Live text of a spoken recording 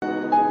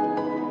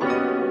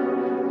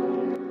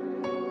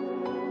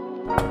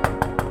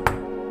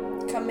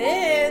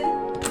in.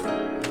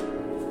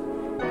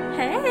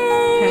 Hey.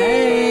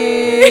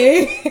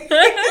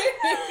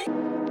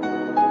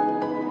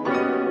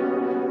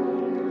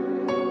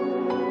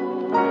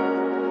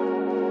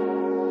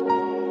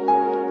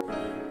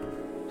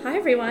 Hi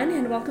everyone,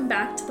 and welcome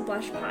back to the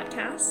Blush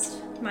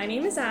Podcast. My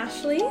name is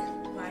Ashley.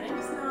 My name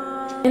is Nam.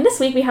 And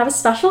this week we have a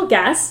special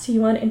guest. You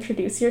want to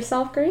introduce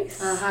yourself, Grace?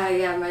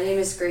 Hi, my name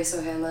is Grace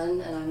O'Hanlon,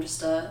 and I'm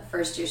just a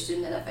first-year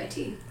student at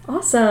FIT.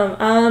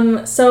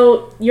 Awesome.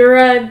 So you're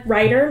a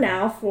writer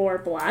now for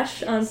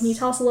Blush. Can you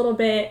tell us a little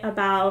bit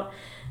about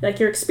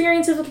your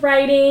experiences with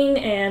writing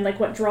and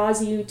what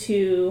draws you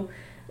to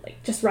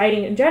just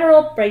writing in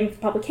general, writing for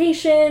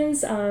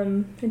publications,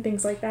 and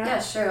things like that?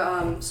 Yeah,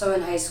 sure. So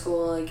in high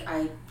school,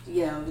 I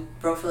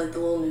wrote for the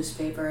little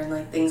newspaper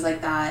and things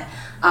like that.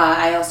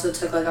 I also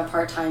took a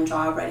part-time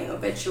job writing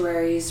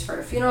obituaries for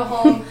a funeral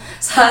home.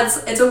 So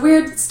it's a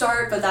weird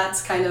start, but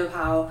that's kind of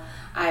how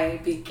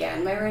I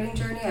began my writing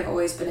journey. I've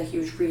always been a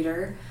huge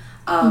reader,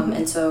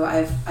 and so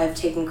I've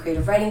taken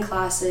creative writing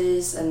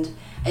classes, and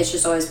it's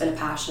just always been a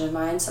passion of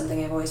mine,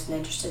 something I've always been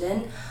interested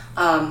in.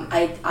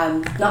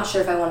 I'm not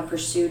sure if I want to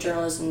pursue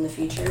journalism in the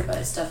future, but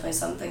it's definitely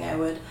something I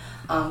would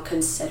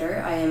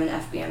consider. I am an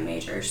FBM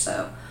major,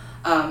 so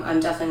I'm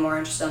definitely more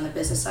interested on the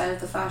business side of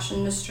the fashion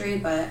industry,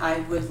 but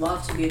I would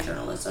love to be in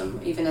journalism,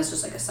 even as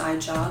just a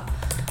side job.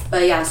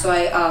 But yeah, so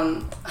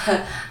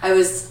I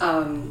was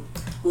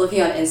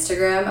looking on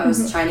Instagram. I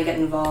was trying to get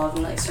involved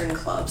in certain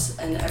clubs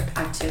and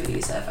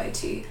activities at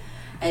FIT,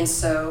 and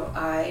so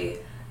I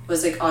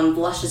was on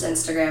Blush's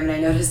Instagram, and I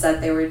noticed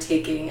that they were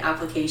taking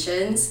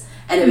applications,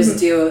 and it was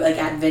due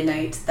at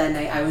midnight that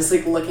night. I was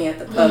looking at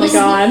the post. Oh my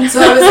god.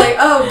 So I was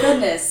oh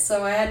goodness.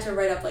 So I had to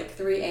write up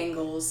 3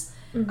 angles.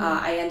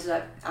 I ended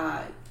up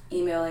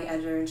emailing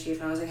editor-in-chief,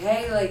 and I was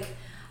hey,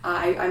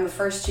 I'm a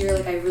first year,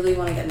 I really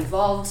want to get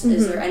involved.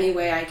 Is there any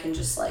way I can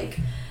just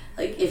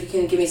if you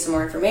can give me some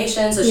more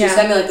information? So she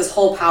sent me this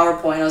whole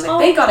PowerPoint. I was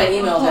thank God I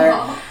emailed her,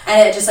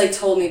 and it just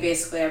told me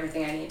basically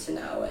everything I need to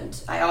know. And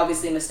I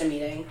obviously missed a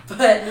meeting,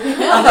 but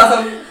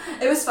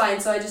it was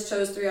fine. So I just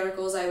chose 3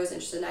 articles I was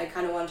interested in. I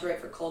kind of wanted to write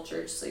for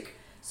culture, just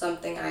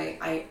something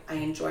I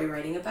enjoy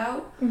writing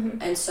about.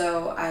 And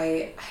so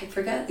I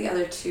forget the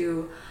other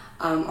 2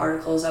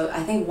 articles.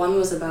 I think one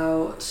was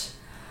about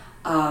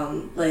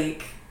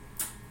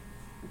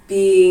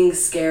being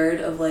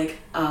scared of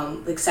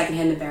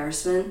secondhand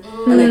embarrassment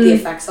and the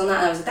effects on that.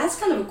 And I was that's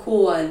kind of a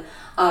cool one.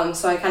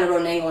 So I kind of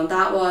wrote an angle on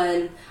that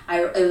one.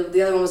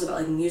 The other one was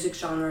about music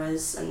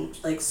genres and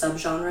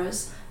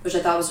subgenres, which I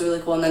thought was really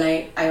cool. And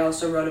then I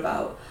also wrote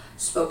about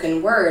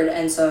spoken word,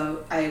 and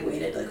so I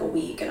waited a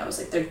week, and I was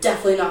they're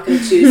definitely not going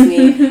to choose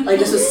me.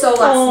 This was so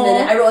last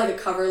minute. I wrote a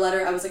cover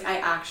letter. I was I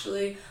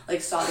actually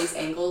saw these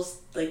angles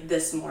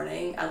this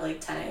morning at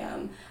 10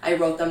 a.m. I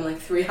wrote them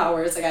 3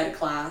 hours. I had a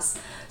class,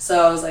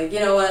 so I was you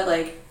know what,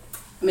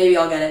 maybe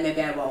I'll get it,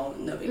 maybe I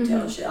won't, no big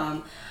deal. She,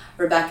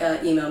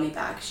 Rebecca emailed me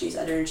back. She's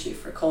editor-in-chief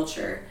for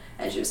culture,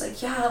 and she was we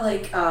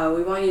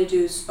want you to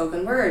do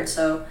spoken word.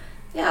 So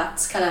yeah,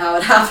 that's kind of how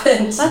it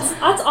happened.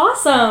 That's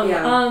awesome.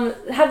 Yeah.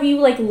 Have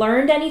you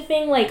learned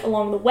anything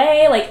along the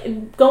way?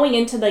 Going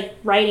into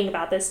writing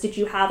about this, did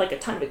you have a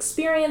ton of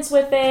experience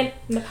with it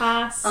in the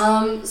past?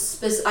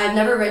 I've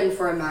never written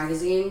for a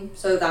magazine,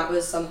 so that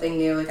was something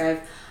new.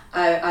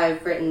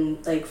 I've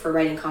written for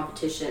writing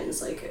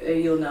competitions.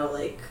 You'll know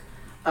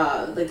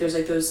there's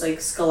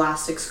those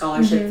scholastic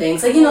scholarship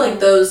things.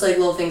 Those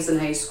little things in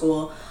high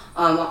school.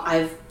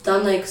 I've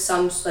done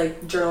some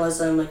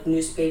journalism,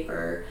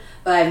 newspaper,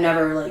 but I've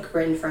never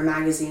written for a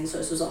magazine, so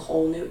this was a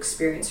whole new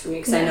experience for me,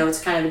 because I know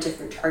it's kind of a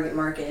different target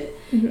market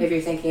if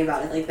you're thinking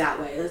about it that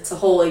way. It's a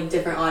whole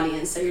different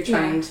audience that you're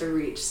trying to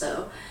reach.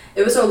 So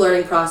it was a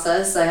learning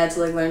process. I had to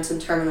learn some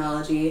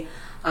terminology.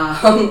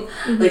 Some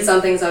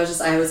things I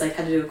had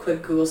to do a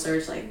quick Google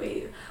search.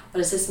 Wait, what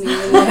does this mean?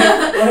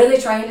 What are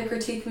they trying to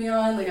critique me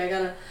on?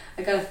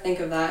 I gotta think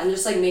of that, and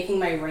just making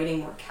my writing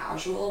more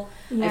casual.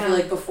 I feel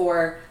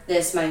before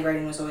this, my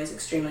writing was always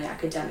extremely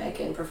academic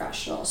and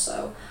professional,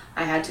 so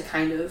I had to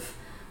kind of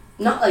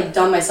not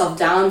dumb myself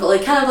down, but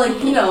just you're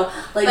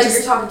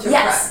talking to a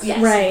friend. Yes,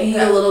 right. Be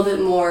a little bit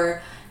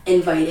more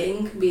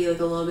inviting, be a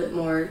little bit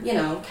more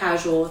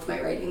casual with my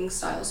writing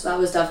style. So that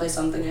was definitely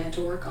something I had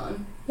to work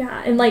on.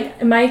 Yeah, and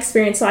in my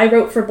experience, so I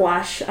wrote for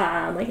Blush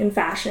in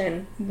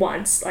fashion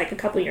once, a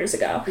couple years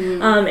ago.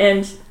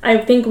 And I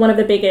think one of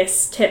the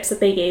biggest tips that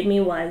they gave me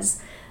was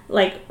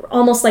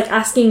almost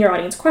asking your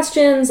audience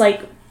questions,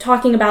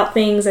 talking about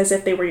things as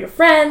if they were your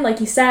friend, like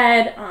you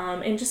said,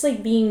 and just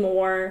being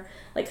more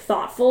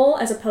thoughtful,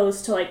 as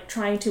opposed to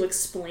trying to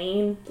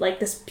explain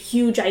this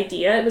huge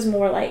idea. It was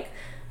more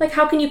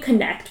how can you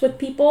connect with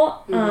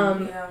people?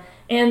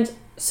 And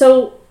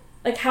so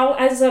how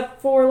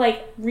for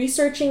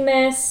researching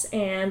this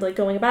and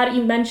going about it,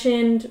 you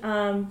mentioned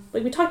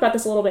we talked about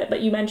this a little bit,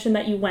 but you mentioned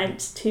that you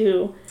went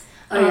to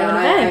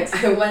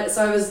I went.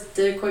 So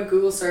did a quick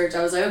Google search.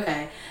 I was like,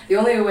 okay, the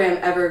only way I'm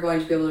ever going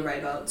to be able to write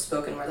about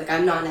spoken word, like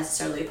I'm not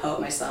necessarily a poet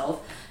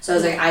myself. So I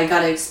was like, I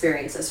gotta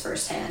experience this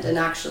firsthand. And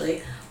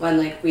actually, when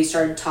like we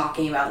started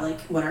talking about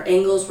like what our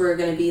angles were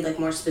gonna be, like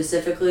more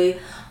specifically,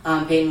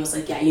 Peyton was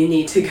like, yeah, you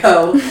need to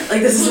go.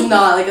 Like this is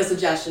not like a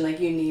suggestion. Like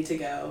you need to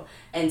go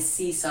and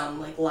see some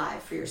like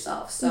live for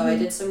yourself. So I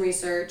did some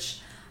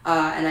research.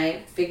 And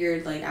I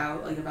figured like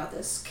out like about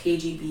this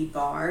KGB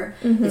bar.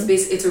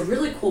 It's a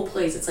really cool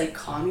place. It's like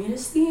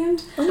communist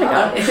themed. Oh my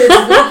god. It's really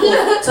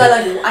cool. So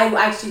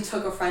I actually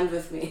took a friend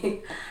with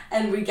me,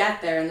 and we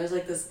get there and there's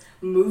like this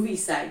movie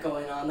set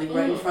going on like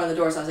right in front of the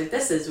door. So I was like,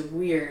 this is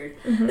weird.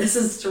 This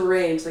is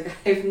strange. Like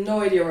I have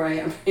no idea where I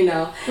am right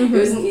now. It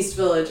was in East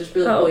Village. It's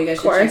really cool. You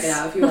guys should check it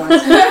out if you want.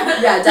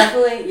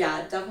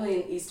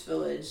 Definitely an East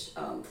Village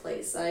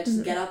place. And I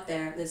just get up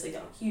there and there's like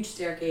a huge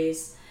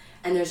staircase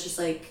and there's just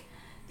like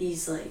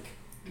these like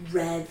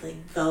red like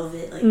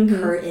velvet like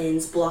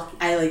curtains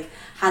I like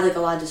had like a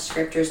lot of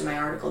descriptors in my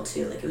article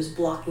too, like it was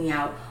blocking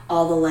out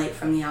all the light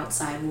from the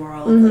outside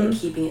world, like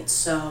keeping it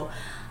so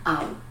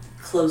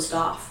closed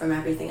off from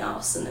everything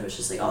else. And there was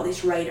just like all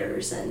these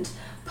writers and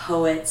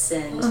poets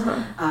and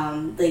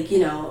like, you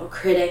know,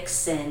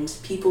 critics and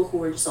people who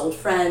were just old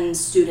friends,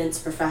 students,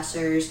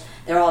 professors.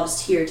 They're all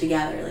just here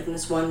together like in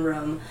this one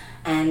room.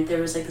 And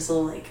there was like this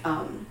little like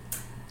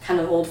kind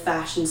of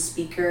old-fashioned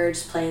speaker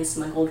just playing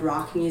some like old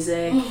rock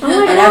music. And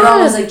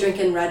everyone was like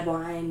drinking red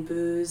wine,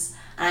 booze,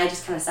 and I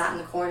just kind of sat in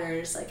the corner and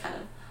just like kind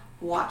of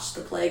watched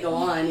the play go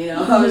on, you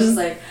know. I was just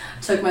like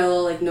took my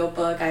little like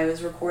notebook, I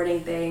was recording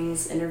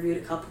things, interviewed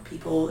a couple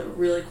people. They were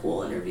really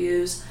cool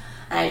interviews,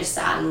 and I just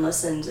sat and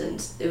listened,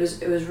 and it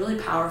was really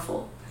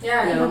powerful.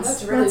 Yeah, you know?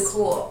 that's really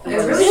cool. It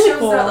really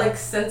shows that like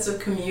sense of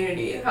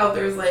community, how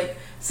there's like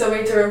so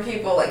many different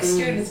people, like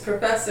students,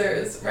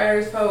 professors,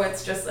 writers,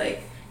 poets, just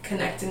like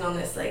connecting on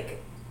this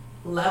like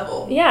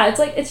level. Yeah,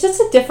 it's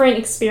just a different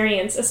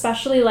experience,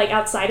 especially like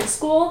outside of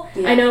school.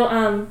 I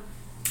know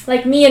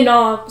like me and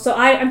Na, so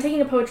I'm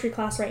taking a poetry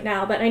class right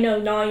now, but I know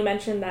Na, you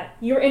mentioned that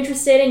you were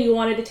interested and you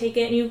wanted to take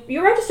it, and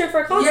you registered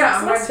for a class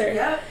this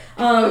semester.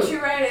 Poetry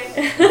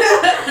writing.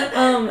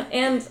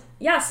 And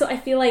yeah, so I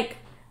feel like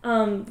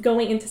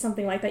going into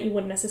something like that, you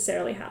wouldn't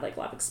necessarily have like a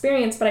lot of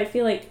experience, but I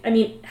feel like, I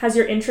mean, has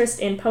your interest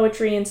in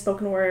poetry and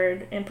spoken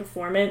word and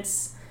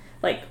performance,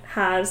 like,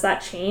 has that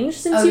changed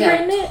since you've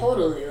written it?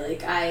 Totally.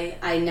 Like,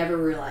 I never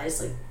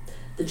realized, like,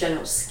 the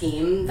general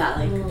scheme that,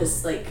 like,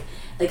 this, like,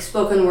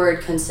 spoken word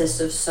consists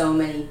of so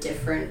many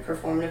different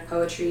performative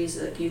poetries.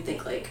 Like, you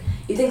think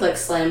like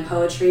slam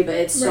poetry, but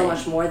it's so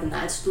much more than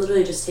that. It's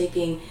literally just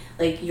taking,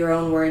 like, your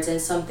own words, and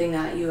it's something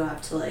that you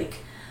have to, like,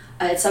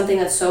 it's something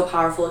that's so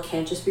powerful, it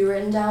can't just be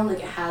written down. Like,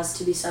 it has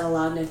to be said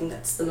aloud, and I think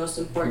that's the most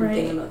important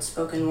thing about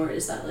spoken word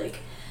is that, like,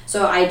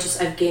 so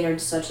I've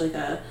gained such, like,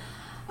 a,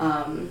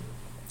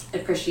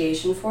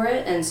 appreciation for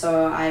it, and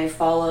so I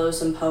follow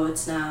some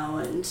poets now,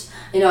 and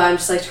you know, I'm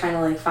just like trying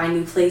to like find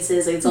new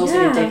places. Like, it's almost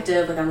like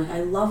addictive. Like, I'm like, I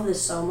love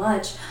this so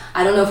much.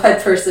 I don't know if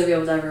I'd personally be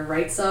able to ever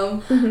write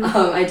some.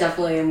 I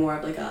definitely am more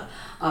of like a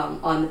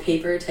on the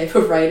paper type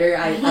of writer.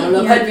 I don't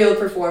know if I'd be able to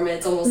perform it.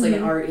 It's almost like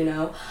an art, you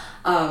know.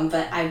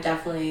 But I've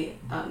definitely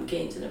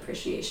gained an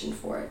appreciation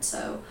for it.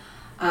 So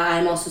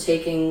I'm also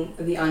taking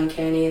the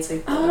Uncanny. It's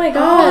like oh my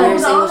god,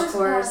 honors English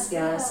course.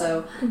 Yeah,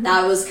 so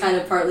that was kind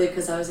of partly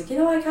because I was like, you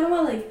know, I kind of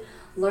want to like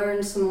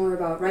learn some more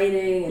about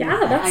writing. And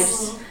I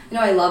just, you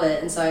know, I love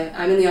it. And so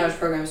I'm in the honors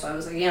program, so I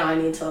was like, you know, I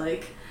need to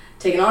like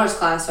take an honors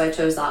class, so I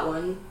chose that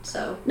one.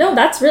 So no,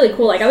 that's really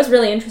cool. Like, I was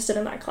really interested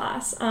in that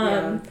class.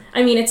 I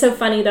mean, it's so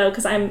funny though,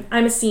 because I'm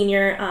a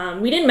senior.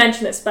 We didn't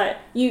mention this, but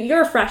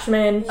you're a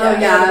freshman. I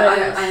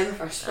am a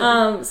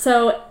freshman.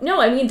 So no,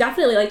 I mean,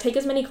 definitely like take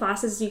as many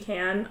classes as you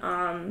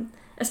can.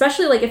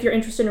 Especially like if you're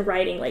interested in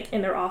writing, like,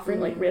 and they're offering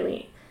like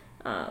really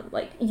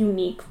like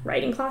unique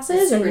writing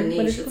classes. It's super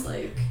niche. It's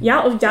like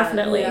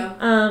definitely.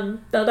 So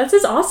that's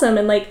just awesome.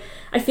 And like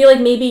I feel like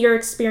maybe your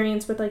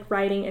experience with like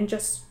writing and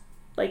just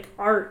like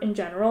art in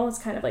general is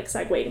kind of like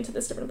segued into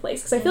this different place,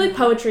 because I feel like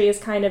poetry is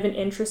kind of an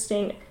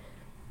interesting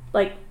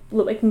like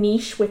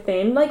niche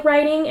within like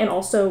writing and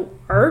also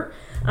art,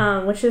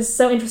 which is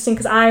so interesting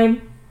because I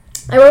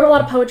wrote a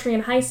lot of poetry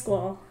in high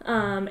school,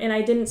 and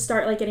I didn't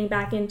start like getting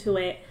back into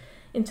it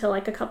until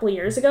like a couple of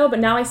years ago, but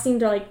now I seem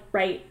to like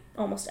write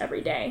almost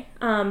every day.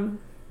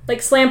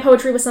 Like slam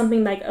poetry was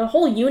something like a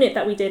whole unit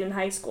that we did in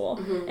high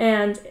school,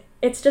 and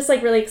it's just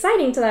like really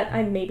exciting to that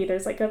maybe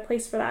there's like a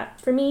place for that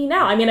for me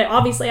now. I mean,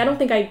 obviously I don't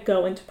think I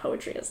go into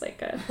poetry as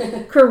like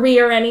a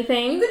career or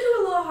anything. You could do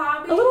a little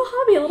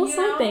hobby, a little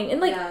side thing.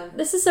 And like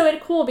this is so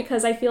cool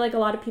because I feel like a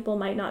lot of people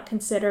might not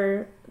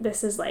consider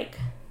this as like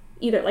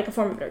either like a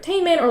form of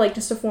entertainment or like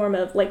just a form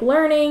of like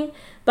learning.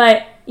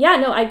 But yeah,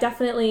 no, I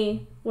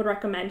definitely would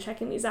recommend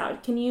checking these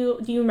out. Do you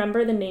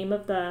remember the name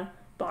of the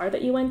bar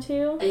that you went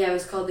to? Yeah, it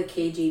was called the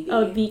KGB.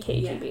 Oh, the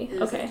KGB.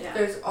 Yeah, okay.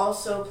 There's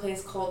also a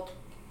place called,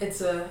 it's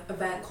an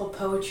event called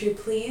Poetry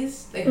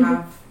Please. They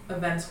have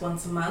events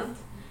once a month,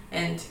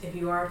 and if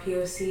you are a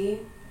POC,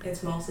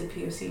 it's mostly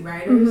POC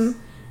writers.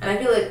 And I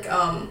feel like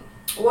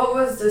What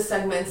was the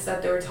segments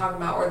that they were talking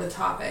about, or the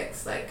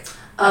topics, like?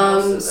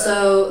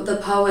 So the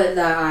poet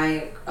that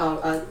I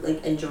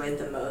like enjoyed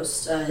the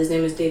most, his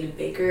name is David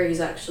Baker. He's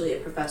actually a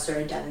professor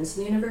at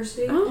Denison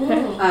University.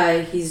 Oh,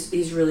 okay.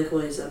 He's really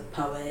cool. He's a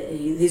poet.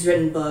 He's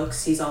written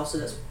books. He's also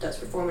does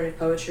performative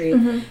poetry,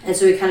 Mm-hmm. and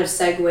so he kind of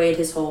segued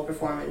his whole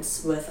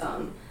performance with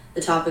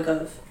the topic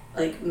of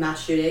like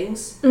mass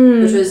shootings,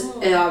 which was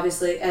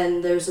obviously.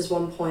 And there was this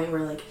one point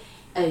where like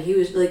he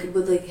was like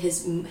with like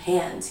his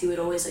hands, he would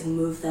always like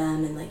move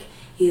them, and like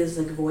his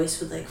like voice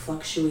would like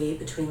fluctuate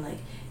between like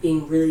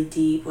being really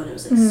deep when it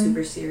was like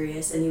super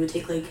serious, and he would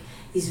take like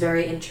these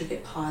very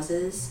intricate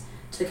pauses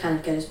to kind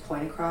of get his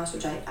point across,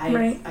 which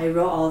I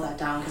wrote all of that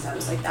down because I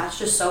was like, that's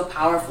just so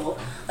powerful.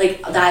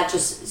 Like that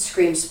just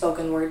screams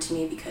spoken word to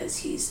me, because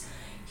he's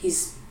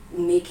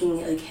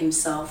making like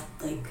himself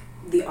like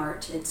the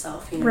art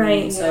itself, you know what I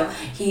mean? So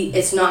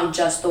it's not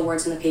just the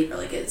words in the paper,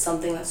 like it's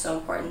something that's so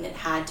important it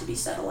had to be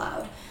said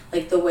aloud.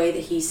 Like the way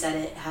that he said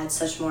it had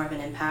such more of an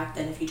impact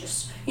than if you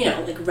just, you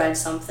know, like read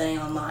something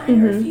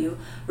online or if you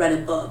read a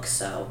book.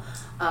 So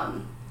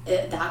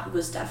that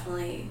was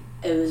definitely,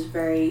 it was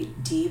very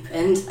deep.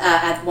 And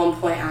at one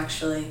point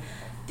actually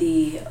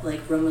the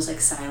like room was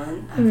like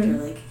silent after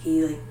like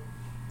he like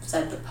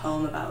said the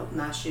poem about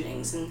mass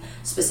shootings and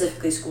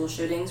specifically school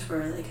shootings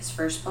for like his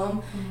first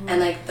poem,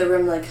 and like the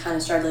room like kind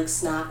of started like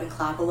snap and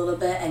clap a little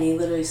bit, and he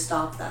literally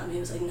stopped them. He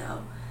was like,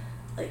 no,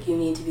 like you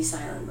need to be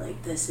silent,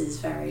 like this is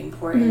very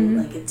important,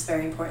 like it's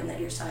very important that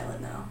you're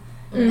silent now.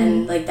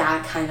 And like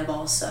that kind of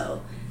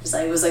also just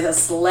like, it was like a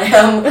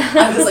slam.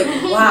 I was like,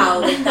 wow,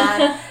 like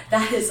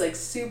that is like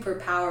super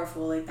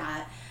powerful, like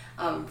that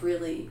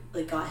really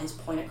like got his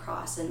point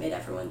across and made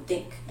everyone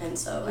think. And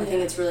so I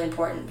think it's really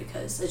important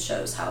because it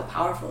shows how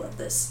powerful that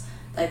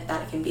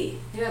it can be.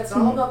 Yeah, it's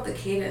all about the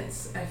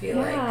cadence, I feel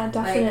like. Yeah,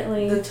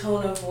 definitely. Like the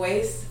tone of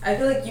voice. I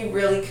feel like you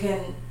really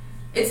can,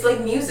 it's like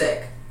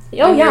music.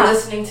 Oh, when yeah. you're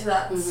listening to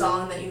that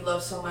song that you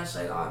love so much,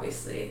 like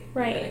obviously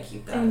you're gonna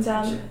keep that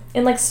attention.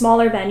 In like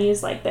smaller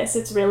venues like this,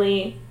 it's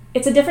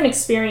a different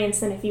experience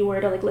than if you were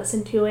to like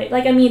listen to it.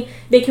 Like, I mean,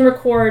 they can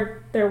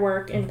record their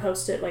work and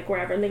post it like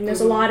wherever. Like,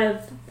 there's a lot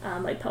of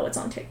like poets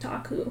on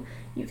TikTok who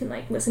you can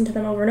like listen to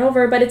them over and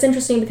over. But it's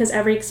interesting because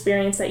every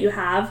experience that you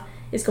have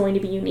is going to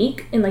be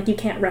unique and like you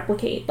can't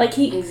replicate. Like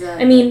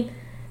I mean,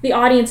 the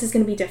audience is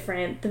going to be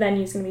different. The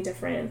venue is going to be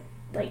different.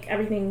 Like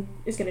everything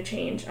is going to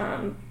change.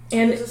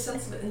 And there's a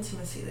sense of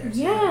intimacy there.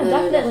 Yeah,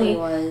 definitely.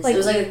 Was. Like, it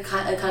was like a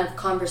kind of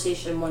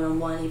conversation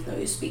one-on-one, even though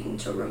you're speaking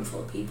to a room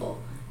full of people.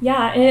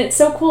 Yeah, and it's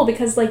so cool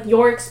because like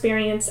your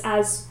experience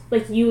as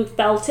like you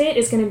felt it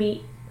is going to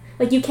be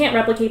like, you can't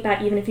replicate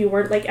that even if you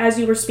were like, as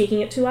you were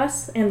speaking it to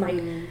us and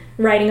like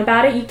writing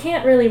about it, you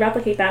can't really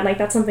replicate that. Like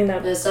that's something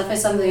that it's definitely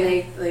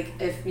something like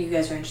if you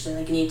guys are interested,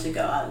 like you need to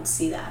go out and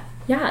see that.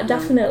 Yeah,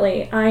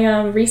 definitely.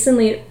 I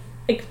recently,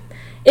 like,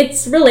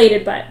 it's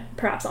related but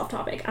perhaps off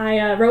topic.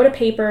 I wrote a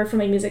paper for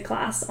my music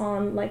class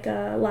on like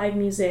a live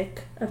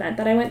music event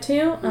that I went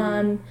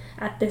to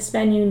at this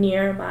venue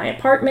near my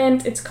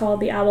apartment. It's called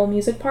the Owl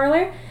Music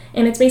Parlor,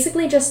 and it's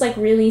basically just like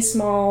really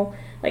small,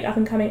 like up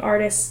and coming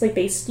artists, like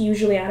based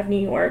usually out of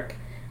New York.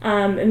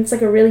 And it's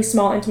like a really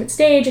small intimate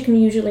stage. It can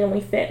usually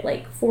only fit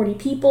like 40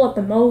 people at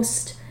the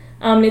most.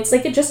 It's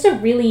like just a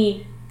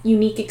really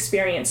unique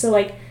experience. So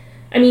like,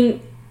 I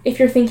mean, if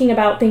you're thinking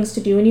about things to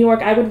do in New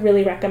York, I would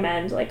really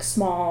recommend like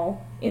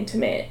small,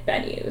 intimate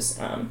venues.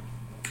 And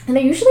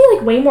they're usually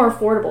like way more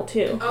affordable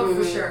too. Oh,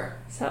 for sure.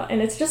 So,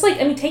 and it's just like,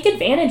 I mean, take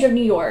advantage of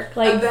New York.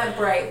 Like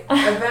Eventbrite.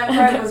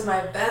 Eventbrite was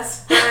my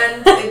best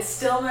friend. It's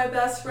still my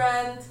best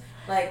friend.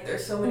 Like,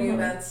 there's so many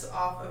events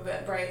off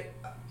Eventbrite.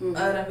 An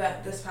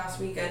event this past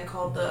weekend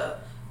called the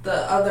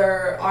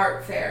Other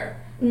Art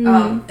Fair.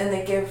 And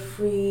they give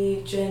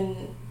free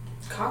gin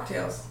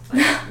cocktails.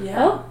 Like, yeah.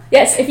 Oh,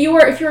 yes. If you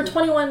were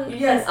 21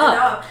 yes, and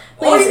up,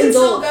 or you can indulge.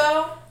 still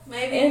go.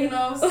 Maybe, sneak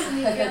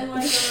in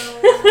like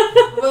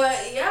a...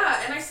 But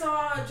yeah, and I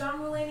saw John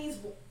Mulaney's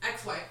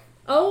ex-wife.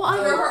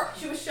 Oh,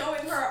 she was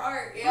showing her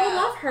art. Yeah. I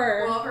love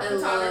her. Well, her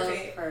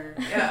photography. Love her.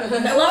 Yeah.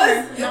 I love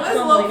her. It was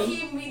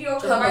low-key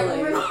mediocre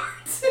women art.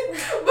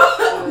 but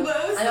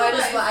I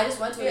know. I just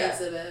went to an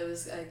exhibit. It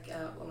was like,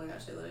 oh my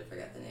gosh, I literally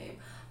forgot the name.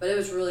 But it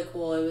was really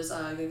cool. It was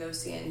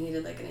Gagosian, and he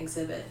did like an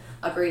exhibit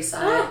Upper East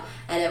Side,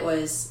 and it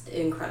was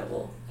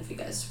incredible. If you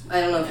guys,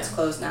 I don't know if it's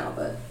closed now,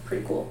 but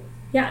pretty cool.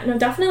 Yeah, no,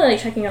 definitely like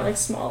checking out like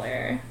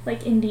smaller,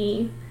 like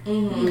indie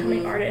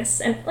incoming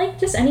artists, and like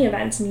just any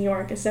events in New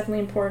York is definitely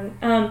important.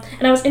 And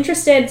I was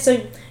interested,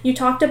 so you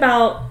talked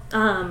about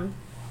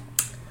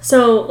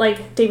so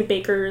like David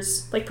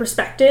Baker's like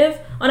perspective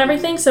on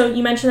everything. So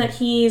you mentioned that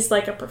he's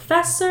like a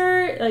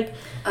professor. Like,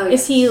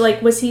 was he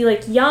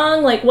like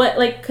young? Like what?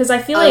 Like, because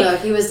I feel like no,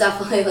 he was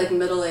definitely like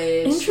middle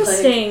aged.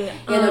 Interesting.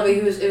 Like, but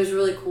it was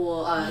really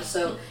cool.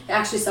 So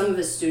actually, some of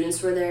his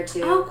students were there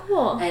too. Oh,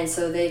 cool. And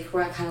so they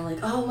were kind of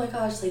like, oh my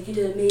gosh, like you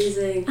did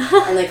amazing,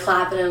 and like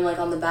clapping him like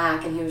on the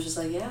back, and he was just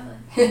like, yeah.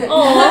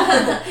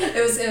 Aww.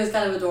 It was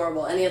kind of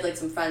adorable, and he had like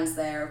some friends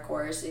there, of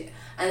course, and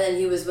then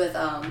he was with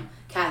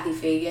Kathy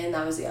Fagan,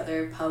 that was the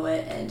other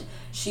poet, and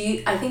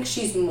I think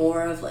she's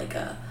more of like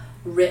a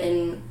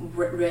written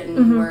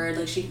word.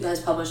 Like she has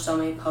published so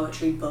many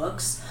poetry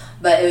books,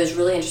 but it was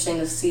really interesting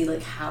to see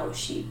like how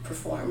she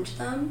performed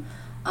them.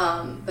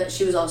 But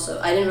she was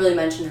also, I didn't really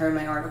mention her in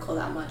my article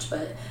that much,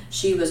 but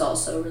she was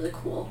also really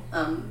cool.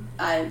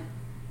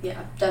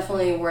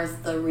 Definitely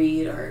worth the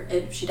read,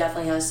 she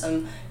definitely has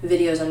some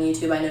videos on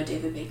YouTube. I know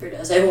David Baker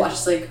does. I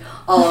watched like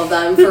all of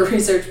them for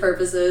research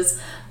purposes,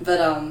 but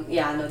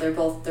they're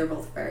both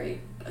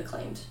very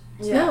acclaimed.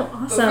 Yeah, no,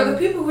 awesome. But for the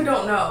people who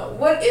don't know,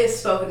 what is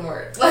spoken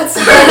word? Let's.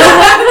 I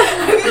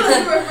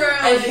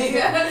feel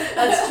like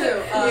that's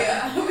true.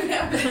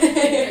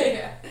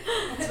 Yeah.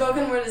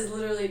 Spoken word is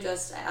literally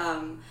just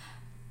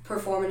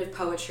performative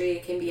poetry.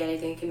 It can be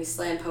anything. It can be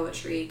slam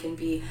poetry. It can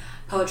be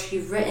poetry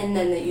you've written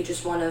and that you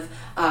just want to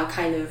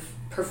kind of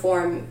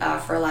perform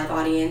for a live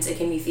audience. It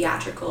can be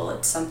theatrical.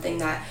 It's something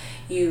that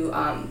you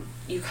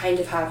kind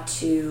of have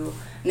to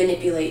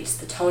manipulate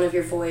the tone of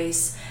your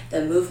voice,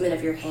 the movement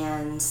of your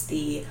hands,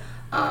 the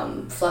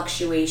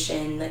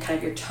fluctuation, the kind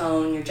of your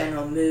tone, your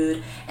general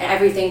mood, and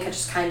everything can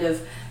just kind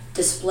of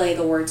display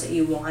the words that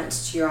you want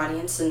to your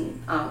audience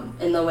and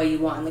in the way you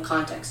want, in the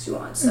context you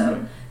want.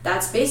 So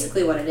that's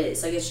basically what it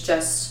is. Like, it's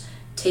just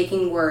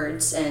taking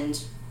words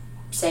and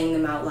saying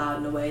them out loud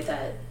in a way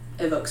that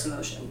evokes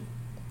emotion.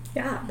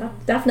 Yeah,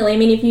 definitely. I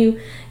mean, if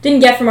you didn't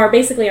get from our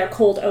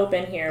cold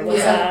open here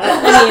was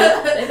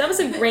that was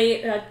a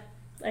great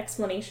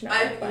explanation of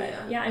it. But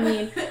I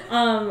mean,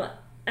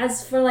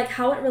 as for like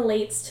how it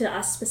relates to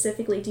us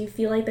specifically, do you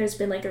feel like there's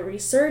been like a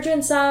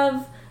resurgence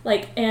of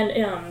like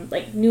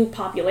new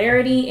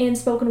popularity in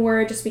spoken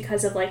word just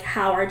because of like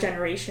how our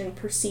generation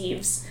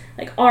perceives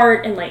like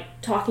art and like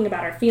talking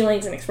about our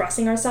feelings and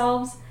expressing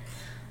ourselves?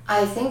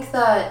 I think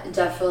that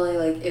definitely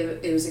like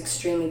it was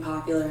extremely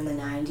popular in the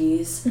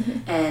 90s,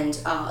 and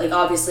like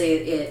obviously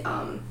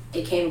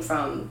it came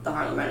from the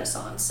Harlem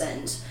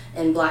Renaissance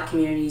and Black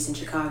communities in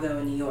Chicago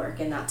and New York,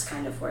 and that's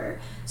kind of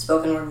where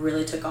spoken word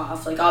really took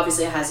off. Like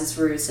obviously it has its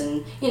roots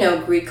in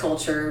Greek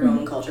culture,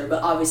 Roman culture,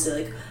 but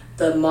obviously like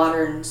the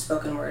modern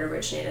spoken word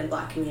originated in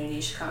Black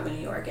communities, Chicago,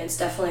 New York, and it's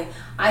definitely,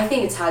 I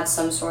think it's had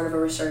some sort of a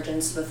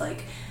resurgence with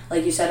like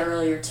you said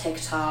earlier,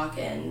 TikTok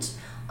and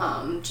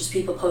just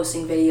people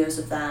posting videos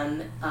of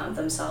them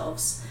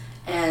themselves.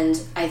 And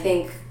I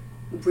think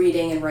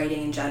reading and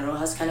writing in general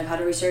has kind of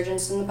had a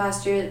resurgence in the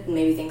past year,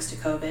 maybe thanks to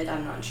COVID,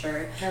 I'm not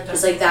sure.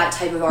 It's like that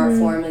type of art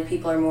form, like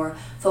people are more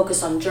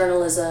focused on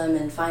journalism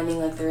and finding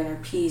like their inner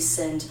peace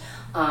and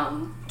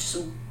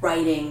just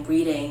writing,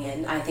 reading,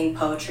 and I think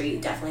poetry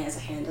definitely has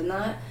a hand in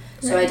that.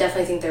 So I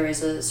definitely think there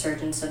is a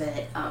resurgence of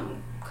it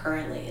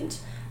currently, and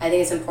I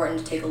think it's important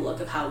to take a look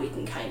of how we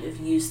can kind of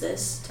use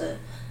this to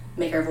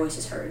make our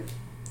voices heard.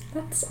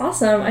 That's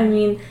awesome. I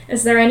mean,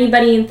 is there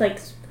anybody like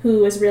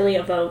who has really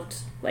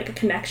evoked like a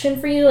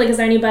connection for you? Like, is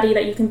there anybody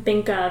that you can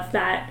think of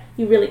that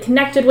you really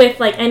connected with,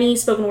 like any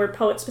spoken word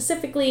poet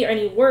specifically, or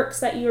any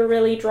works that you were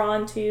really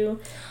drawn to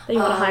that you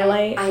want to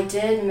highlight? I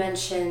did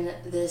mention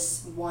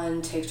this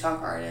one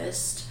TikTok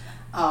artist.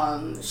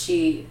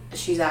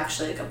 She's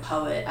actually like a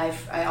poet.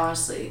 I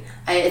honestly,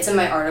 it's in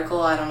my article.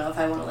 I don't know if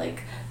I want to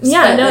like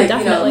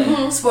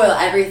definitely spoil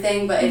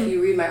everything, but if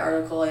you read my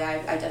article, I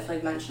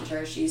definitely mentioned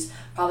her. She's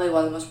probably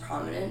one of the most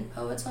prominent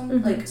poets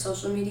on like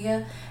social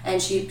media,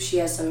 and she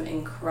has some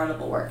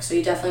incredible work. So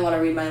you definitely want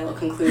to read my little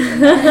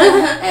conclusion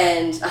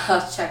and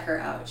check her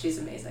out. She's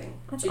amazing.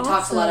 She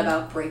talks a lot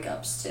about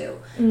breakups too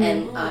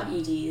and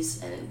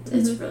EDs, and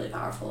it's really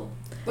powerful.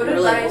 What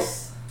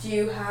advice do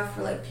you have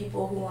for like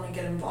people who want to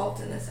get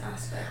involved in this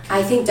aspect?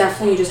 I think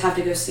definitely you just have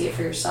to go see it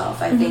for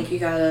yourself. I think you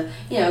gotta,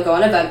 go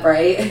on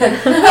Eventbrite,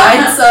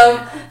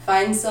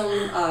 find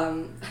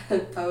some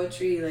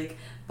poetry like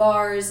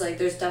bars. Like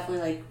there's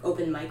definitely like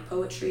open mic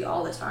poetry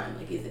all the time.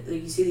 Like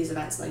you see these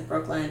events in like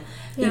Brooklyn.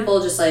 People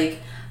just like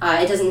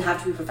it doesn't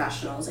have to be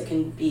professionals. It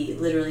can be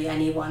literally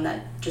anyone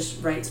that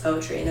just writes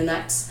poetry, and then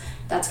that's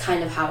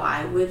kind of how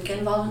I would get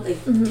involved,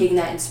 like taking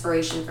that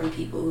inspiration from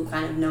people who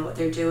kind of know what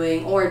they're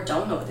doing or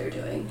don't know what they're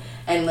doing,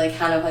 and like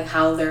kind of like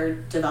how they're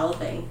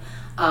developing.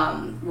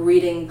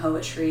 Reading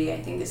poetry,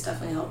 I think, is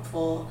definitely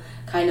helpful.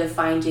 Kind of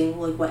finding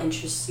like what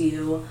interests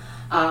you,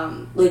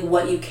 like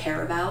what you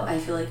care about. I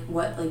feel like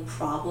what like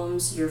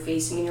problems you're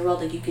facing in your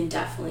world, like you can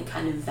definitely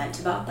kind of vent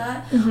about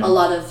that. A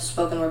lot of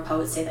spoken word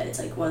poets say that it's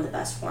like one of the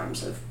best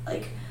forms of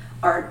like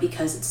art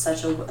because it's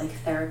such a like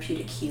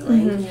therapeutic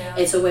healing.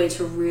 It's a way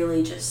to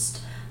really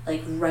just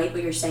like write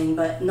what you're saying,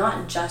 but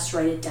not just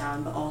write it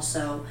down, but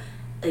also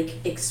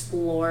like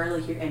explore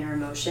like your inner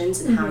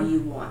emotions and how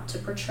you want to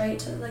portray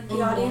to like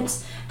the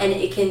audience, and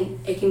it can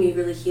be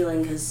really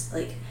healing because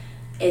like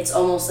it's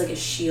almost like a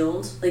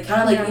shield, like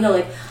kind of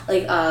like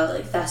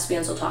like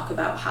thespians will talk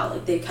about how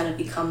like they kind of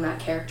become that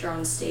character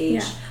on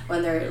stage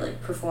when they're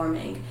like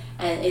performing,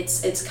 and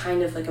it's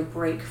kind of like a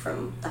break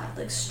from that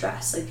like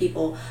stress. Like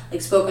people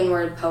like spoken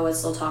word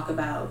poets will talk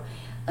about,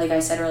 like I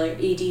said earlier,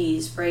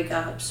 EDs,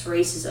 breakups,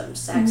 racism,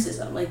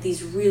 sexism, like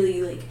these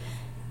really like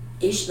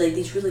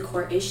these really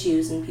core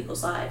issues in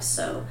people's lives.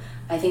 So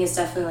I think it's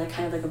definitely like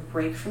kind of like a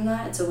break from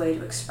that. It's a way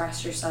to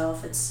express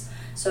yourself. It's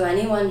so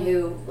anyone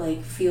who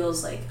like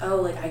feels like, oh,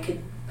 like I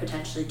could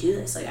potentially do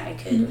this, like I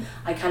could,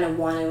 I kind of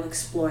want to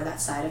explore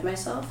that side of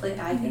myself. Like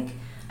I think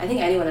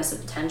anyone has the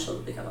potential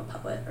to become a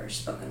poet or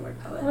spoken word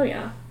poet. Oh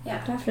yeah.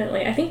 Yeah.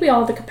 Definitely. I think we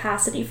all have the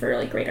capacity for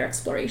like greater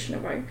exploration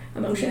of our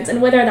emotions,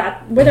 and whether or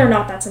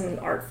not that's an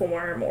art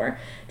form or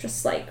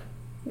just like,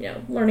 you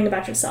know, learning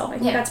about yourself. I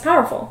think that's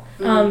powerful.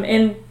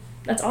 And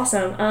that's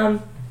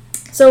awesome.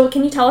 So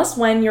can you tell us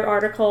when your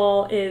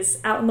article is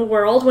out in the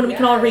world, when we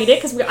can all read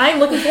it? Because I'm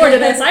looking forward to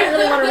this. I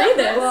really want to read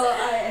this. Well,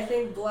 I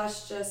think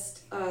Blush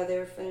just, they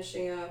were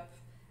finishing up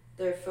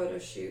their photo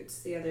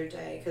shoots the other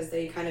day, because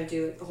they kind of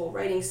do like the whole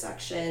writing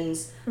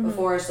sections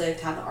before, so they have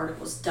to have the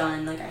articles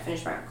done. Like I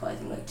finished my article, I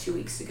think like 3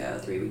 weeks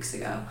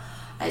ago.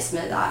 I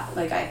submitted that,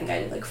 like I think I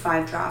did like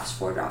 4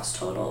 drafts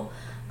total.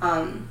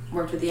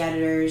 Worked with the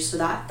editors, so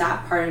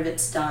that part of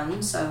it's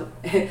done. So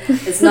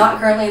it's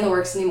not currently in the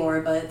works anymore,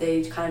 but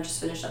they kind of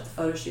just finished up the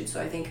photo shoot.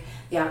 So I think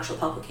the actual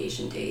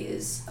publication date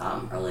is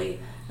early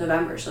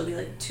November, so it'll be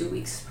like 2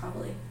 weeks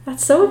probably.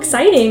 That's so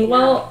exciting.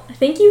 Well,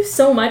 thank you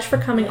so much for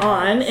coming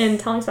on and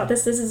telling us about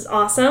this. This is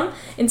awesome,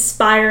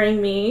 inspiring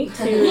me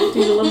to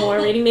do a little more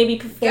reading, maybe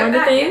perform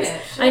the things.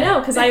 I know,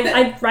 because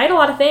I write a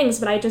lot of things,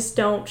 but I just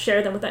don't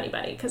share them with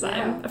anybody because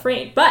I'm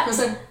afraid. But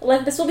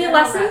this will be a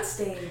lesson. That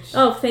stage.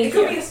 Oh, thank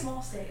you. It could be a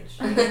small stage.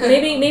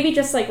 maybe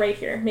just like right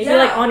here. Maybe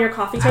like on your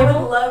coffee table.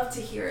 I would love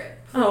to hear it.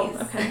 Please. Oh,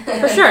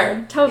 okay. For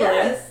sure. Totally.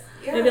 Yes.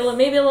 Maybe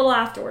a little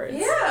afterwards.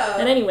 Yeah.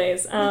 And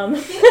anyways,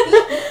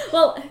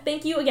 well,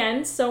 thank you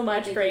again so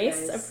much,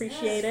 Grace.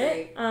 Appreciate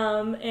it.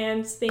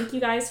 And thank you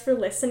guys for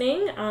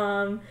listening.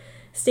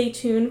 Stay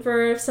tuned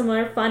for some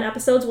other fun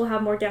episodes. We'll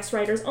have more guest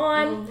writers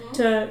on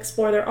to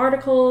explore their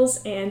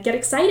articles and get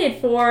excited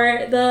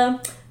for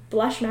the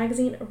Blush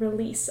magazine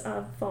release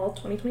of fall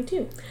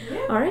 2022.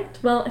 Yeah. All right.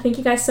 Well, thank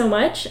you guys so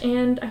much,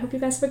 and I hope you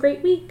guys have a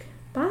great week.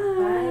 Bye.